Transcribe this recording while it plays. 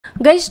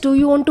Guys, do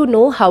you want to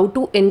know how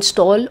to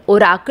install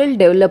Oracle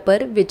Developer,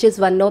 which is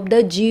one of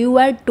the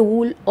GUI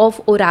tool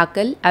of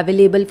Oracle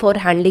available for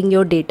handling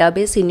your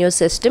database in your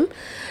system?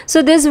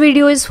 So this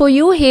video is for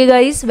you. Hey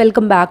guys,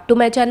 welcome back to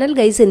my channel.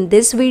 Guys, in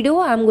this video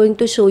I'm going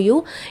to show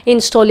you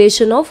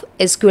installation of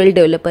SQL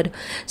Developer.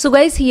 So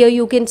guys, here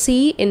you can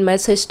see in my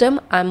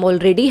system I'm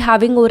already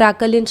having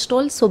Oracle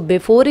installed. So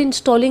before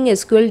installing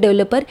SQL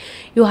Developer,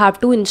 you have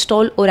to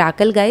install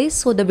Oracle, guys.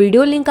 So the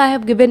video link I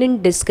have given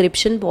in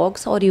description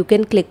box, or you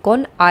can click on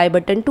I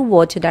button to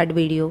watch that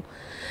video.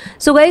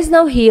 So guys,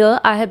 now here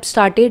I have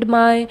started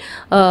my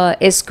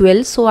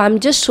SQL. So I'm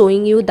just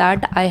showing you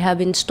that I have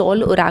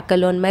installed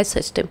Oracle on my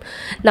system.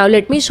 Now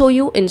let me show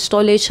you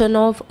installation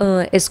of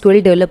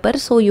SQL Developer.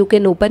 So you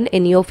can open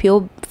any of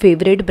your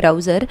favorite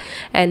browser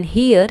and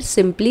here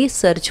simply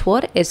search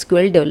for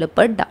SQL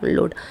Developer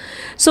download.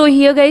 So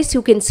here guys,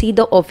 you can see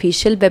the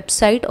official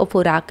website of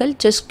Oracle.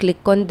 Just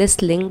click on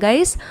this link,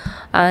 guys,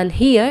 and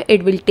here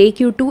it will take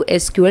you to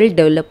SQL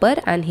Developer,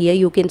 and here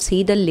you can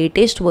see the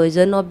latest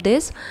version of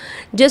this.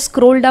 Just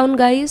scroll down,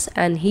 guys,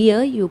 and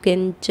here you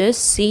can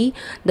just see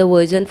the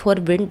version for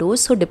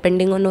Windows. So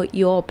depending on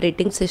your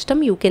operating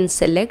system, you can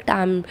select.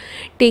 I'm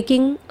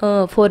taking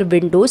for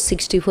Windows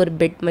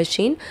 64-bit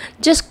machine.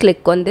 Just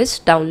click on this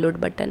download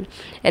button,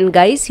 and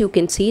guys, you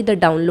can see the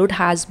download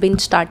has been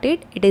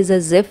started. It is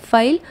a zip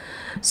file.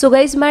 So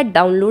guys, my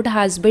download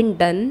has been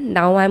done.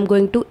 Now I'm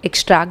going to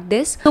extract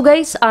this. So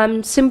guys,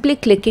 I'm simply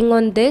clicking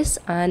on this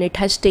and it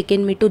has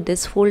taken me to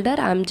this folder.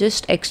 I'm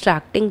just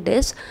extracting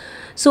this.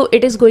 So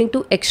it is going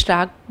to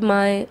extract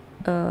my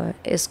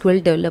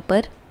SQL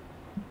Developer.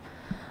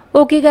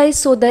 Okay guys,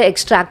 so the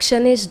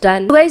extraction is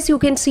done. So guys, you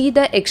can see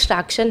the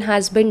extraction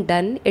has been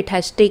done. It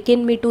has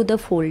taken me to the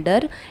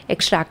folder,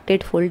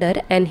 extracted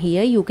folder, and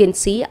here you can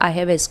see I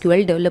have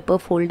SQL Developer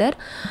folder.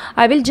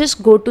 I will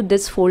just go to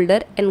this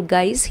folder, and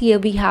guys, here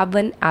we have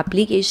an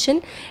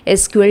application,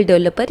 SQL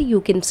Developer.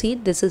 You can see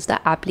this is the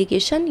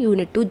application. You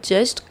need to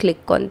just click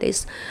on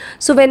this.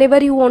 So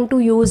whenever you want to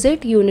use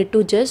it, you need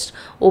to just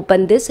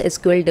open this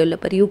SQL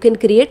Developer. You can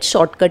create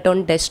shortcut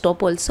on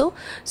desktop also.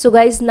 So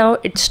guys, now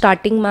it's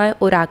starting my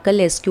Oracle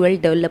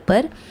SQL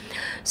Developer.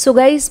 So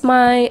guys,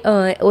 my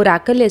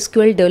Oracle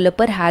SQL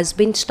Developer has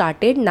been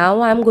started.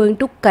 Now I'm going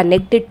to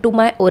connect it to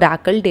my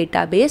Oracle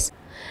database.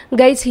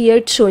 Guys, here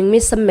it's showing me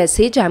some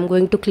message. I'm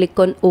going to click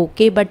on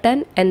OK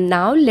button, and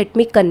now let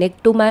me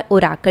connect to my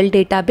Oracle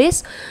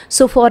database.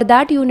 So for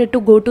that, you need to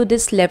go to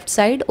this left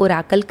side,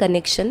 Oracle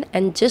connection,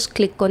 and just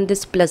click on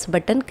this plus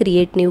button,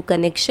 create new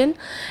connection,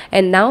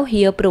 and now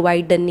here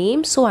provide the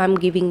name. So I'm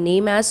giving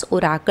name as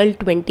Oracle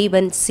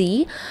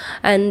 21C,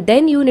 and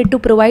then you need to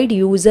provide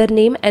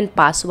username and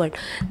password.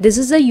 This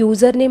is a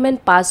username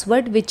and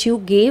password which you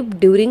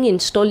gave during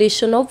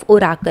installation of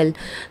Oracle.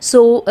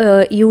 So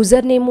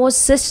username was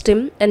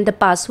system, and the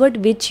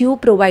password which you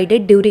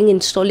provided during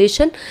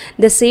installation,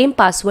 the same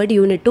password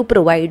you need to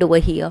provide over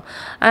here.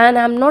 And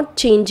I'm not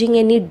changing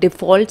any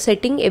default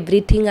setting,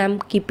 everything I'm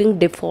keeping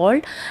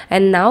default.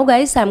 And now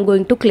guys, I'm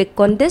going to click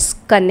on this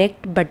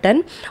connect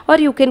button, or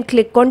you can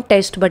click on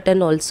test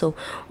button also.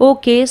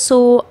 Okay,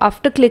 so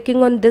after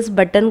clicking on this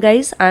button,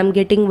 guys, I'm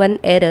getting one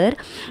error.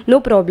 No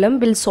problem,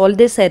 we'll solve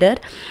this error.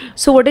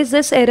 So what is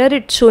this error?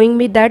 It's showing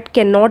me that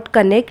cannot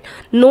connect,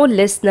 no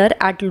listener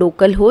at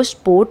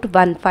localhost port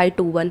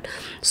 1521.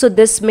 So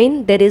this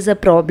means there is a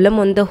problem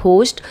on the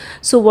host.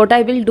 So what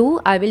I will do,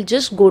 I will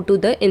just go to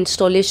the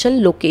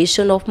installation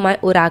location of my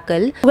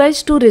Oracle.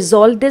 Guys, to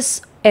resolve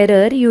this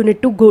error, you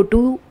need to go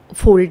to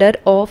folder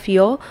of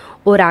your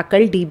Oracle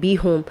DB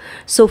home.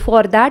 So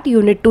for that,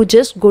 you need to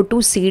just go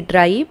to C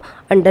drive.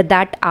 Under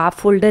that, app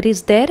folder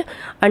is there.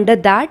 Under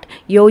that,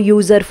 your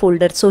user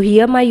folder. So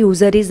here my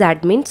user is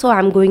admin, so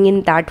I'm going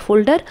in that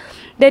folder.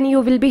 Then you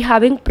will be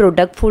having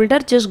product folder.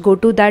 Just go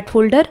to that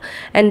folder,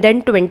 and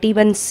then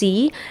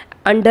 21C.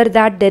 Under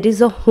that, there is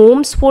a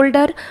homes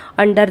folder.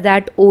 Under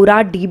that,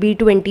 Ora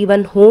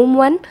DB21 home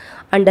one.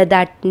 Under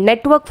that,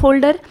 network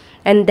folder,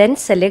 and then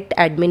select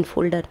admin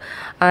folder.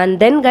 And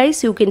then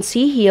guys, you can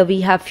see here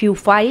we have few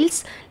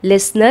files,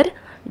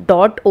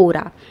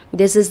 listener.ora.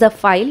 This is the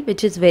file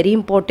which is very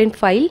important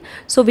file,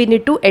 so we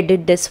need to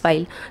edit this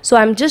file. So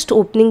I'm just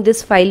opening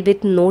this file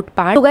with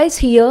notepad. So guys,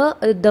 here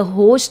the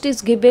host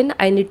is given.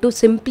 I need to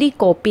simply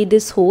copy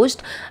this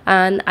host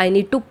and I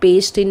need to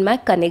paste in my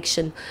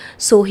connection.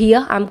 So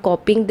here I'm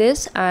copying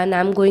this and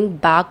I'm going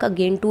back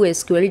again to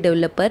SQL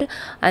Developer,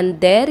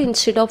 and there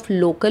instead of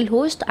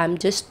localhost, I'm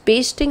just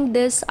pasting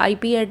this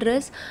IP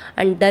address,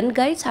 and then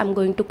guys, I'm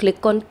going to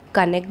click on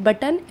connect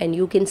button, and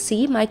you can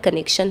see my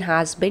connection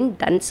has been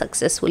done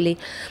successfully.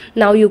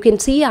 Now you can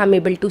see I'm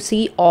able to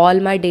see all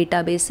my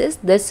databases.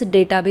 This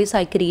database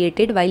I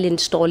created while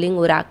installing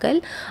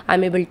Oracle,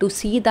 I'm able to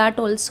see that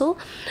also.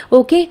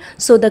 Okay,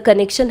 so the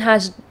connection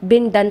has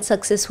been done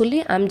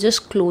successfully. I'm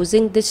just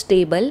closing this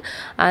table,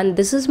 and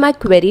this is my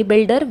query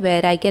builder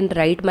where I can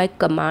write my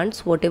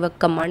commands, whatever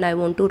command I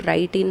want to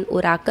write in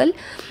Oracle.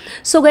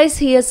 So guys,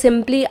 here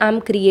simply I'm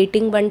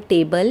creating one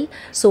table.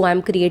 So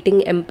I'm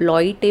creating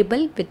employee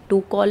table with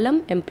 2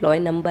 columns, employee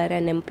number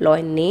and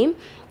employee name.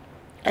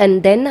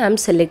 and then I'm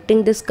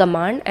selecting this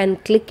command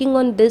and clicking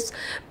on this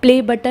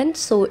play button,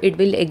 so it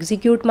will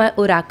execute my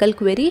Oracle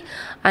query.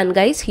 And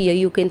guys, here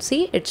you can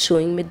see it's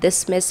showing me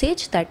this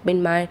message, that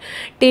means my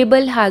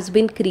table has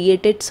been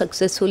created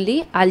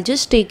successfully. I'll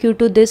just take you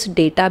to this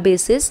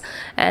databases,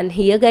 and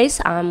here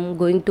guys I'm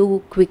going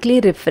to quickly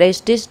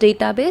refresh this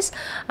database,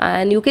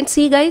 and you can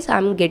see guys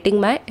I'm getting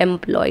my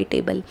employee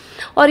table,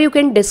 or you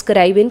can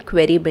describe in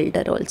query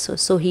builder also.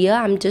 So here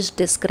I'm just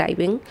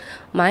describing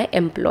my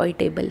employee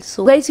table.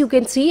 So guys, you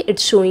can see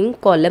it's showing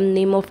column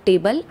name of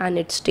table and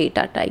its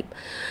data type.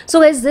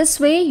 So guys, this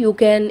way you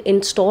can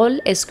install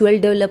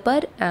SQL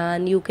Developer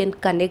and you can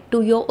connect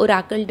to your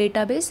Oracle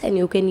database and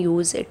you can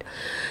use it.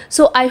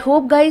 So I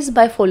hope guys,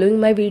 by following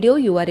my video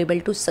you are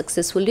able to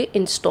successfully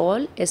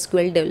install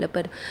SQL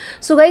Developer.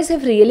 So guys,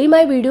 if really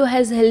my video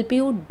has helped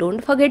you,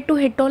 don't forget to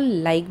hit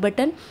on like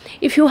button.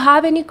 If you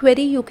have any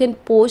query, you can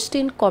post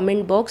in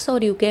comment box, or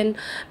you can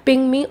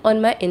ping me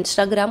on my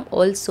Instagram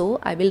also.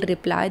 I will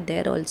reply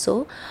there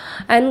also.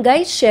 And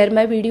guys, share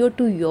my video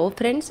to your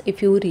friends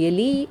if you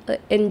really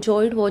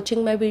enjoyed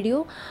watching my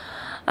video.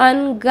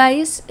 And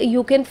guys,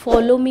 you can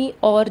follow me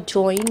or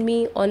join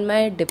me on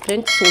my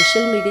different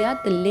social media.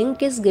 The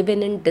link is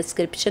given in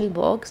description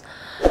box.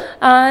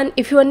 And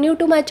if you are new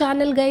to my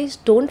channel guys,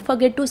 don't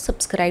forget to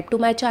subscribe to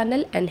my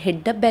channel and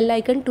hit the bell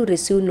icon to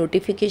receive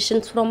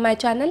notifications from my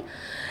channel.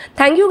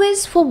 Thank you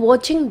guys for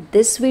watching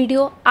this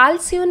video. I'll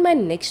see you in my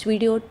next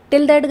video.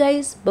 Till that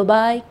guys, bye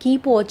bye,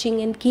 keep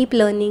watching and keep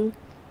learning.